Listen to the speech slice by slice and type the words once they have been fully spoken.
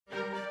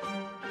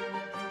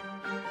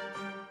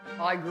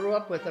I grew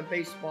up with a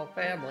baseball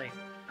family,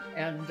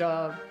 and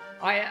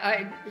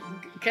I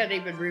can't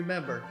even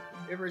remember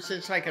ever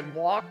since I can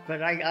walk,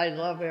 but I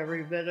love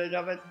every minute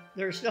of it.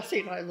 There's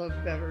nothing I love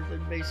better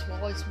than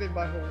baseball. It's been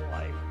my whole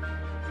life.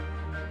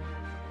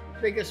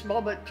 The biggest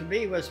moment to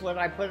me was when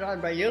I put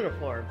on my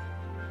uniform.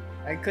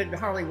 I couldn't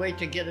hardly wait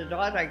to get it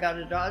on. I got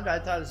it on. I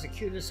thought it was the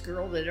cutest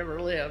girl that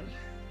ever lived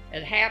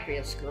and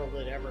happiest girl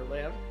that ever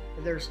lived.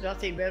 And there's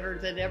nothing better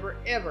than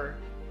ever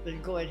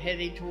than going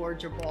heading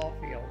towards a ball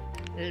field.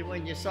 And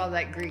when you saw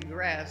that green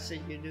grass,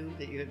 then you knew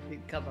that you had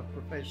become a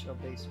professional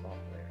baseball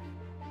player.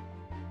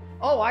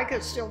 Oh, I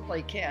could still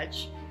play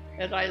catch,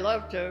 and I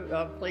love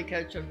to play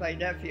catch with my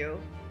nephew.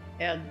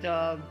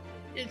 And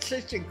it's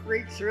such a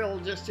great thrill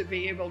just to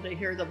be able to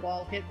hear the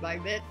ball hit my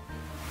mitt.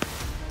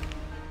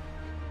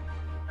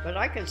 But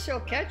I can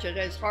still catch it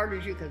as hard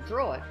as you can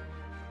throw it.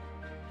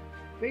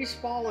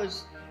 Baseball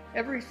is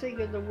everything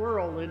in the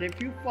world, and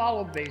if you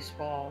follow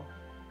baseball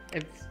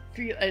and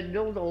feel and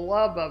know the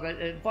love of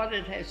it and what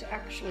it has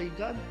actually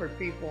done for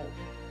people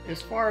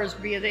as far as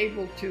being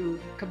able to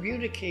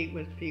communicate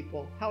with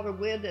people, how to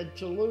win and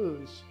to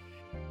lose,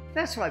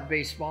 that's what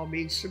baseball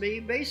means to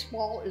me.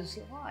 Baseball is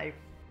life.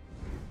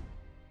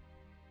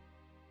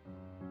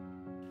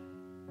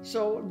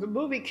 So the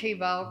movie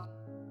came out,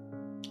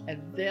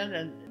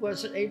 and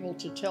wasn't able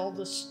to tell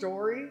the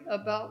story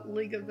about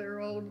League of Their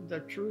Own, the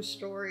true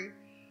story.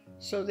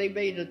 So they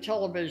made a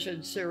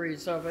television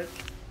series of it,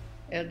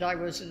 and I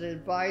was an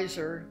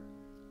advisor.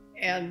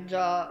 And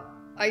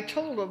I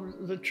told them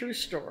the true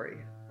story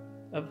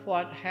of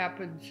what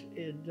happened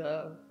in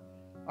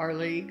our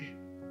league,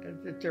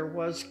 and that there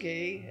was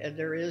gay, and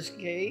there is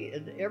gay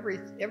in every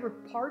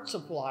parts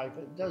of life.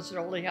 It doesn't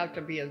only have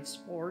to be in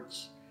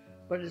sports,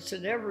 but it's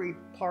in every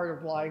part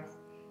of life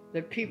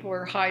that people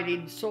are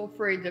hiding, so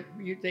afraid that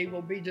they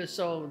will be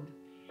disowned.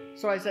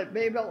 So I said,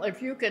 Maybelle,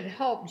 if you can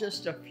help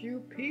just a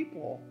few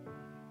people,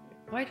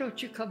 why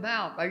don't you come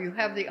out? You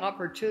have the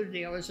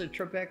opportunity. I was at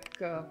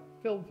Tribeca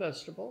Film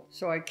Festival.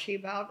 So I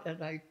came out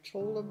and I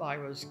told them I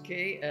was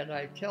gay, and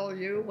I tell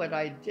you, when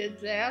I did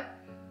that,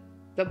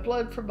 the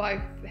blood from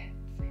my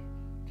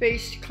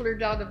face cleared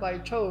down to my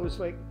toes,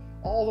 went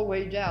all the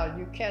way down.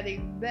 You can't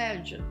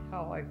imagine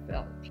how I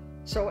felt.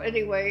 So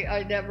anyway,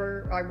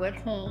 I went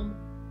home,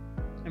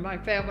 and my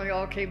family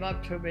all came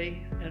up to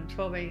me and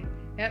told me,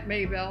 Aunt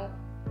Maybelle,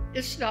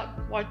 it's not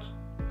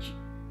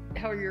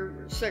how your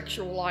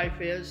sexual life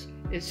is,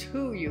 it's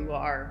who you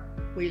are.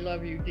 We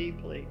love you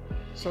deeply.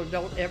 So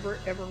don't ever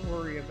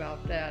worry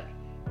about that.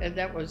 And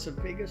that was the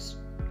biggest,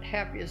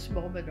 happiest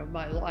moment of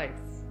my life.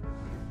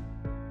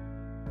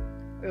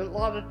 A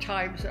lot of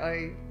times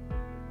I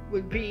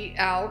would be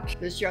out,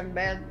 this young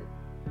man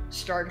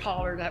started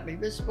hollering at me,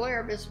 Miss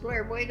Blair,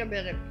 wait a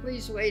minute,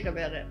 please wait a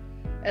minute.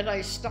 And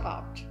I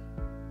stopped.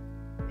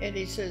 And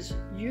he says,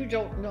 you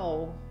don't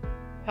know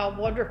how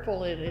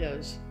wonderful it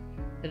is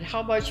and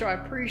how much I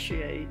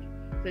appreciate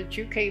that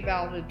you came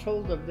out and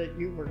told them that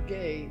you were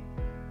gay,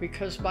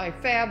 because my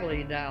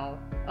family now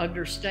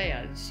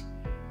understands,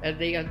 and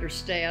they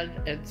understand,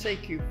 and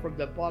thank you from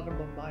the bottom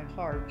of my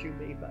heart, you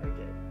made my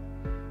day.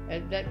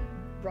 And that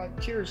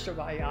brought tears to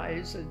my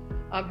eyes, and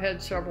I've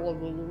had several of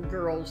the little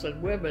girls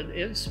and women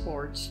in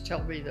sports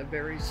tell me the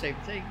very same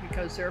thing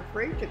because they're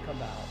afraid to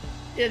come out.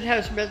 It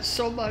has meant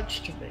so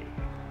much to me.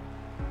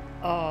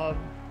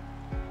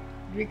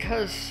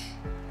 Because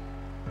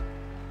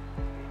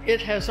it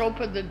has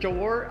opened the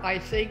door, I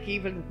think,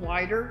 even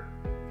wider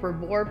for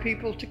more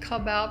people to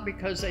come out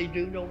because they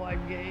do know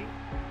I'm gay.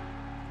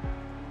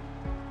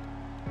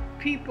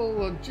 People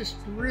will just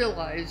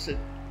realize that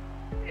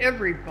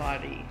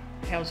everybody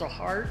has a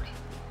heart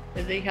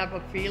and they have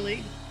a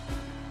feeling,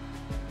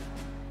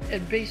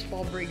 and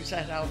baseball brings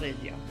that out in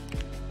you.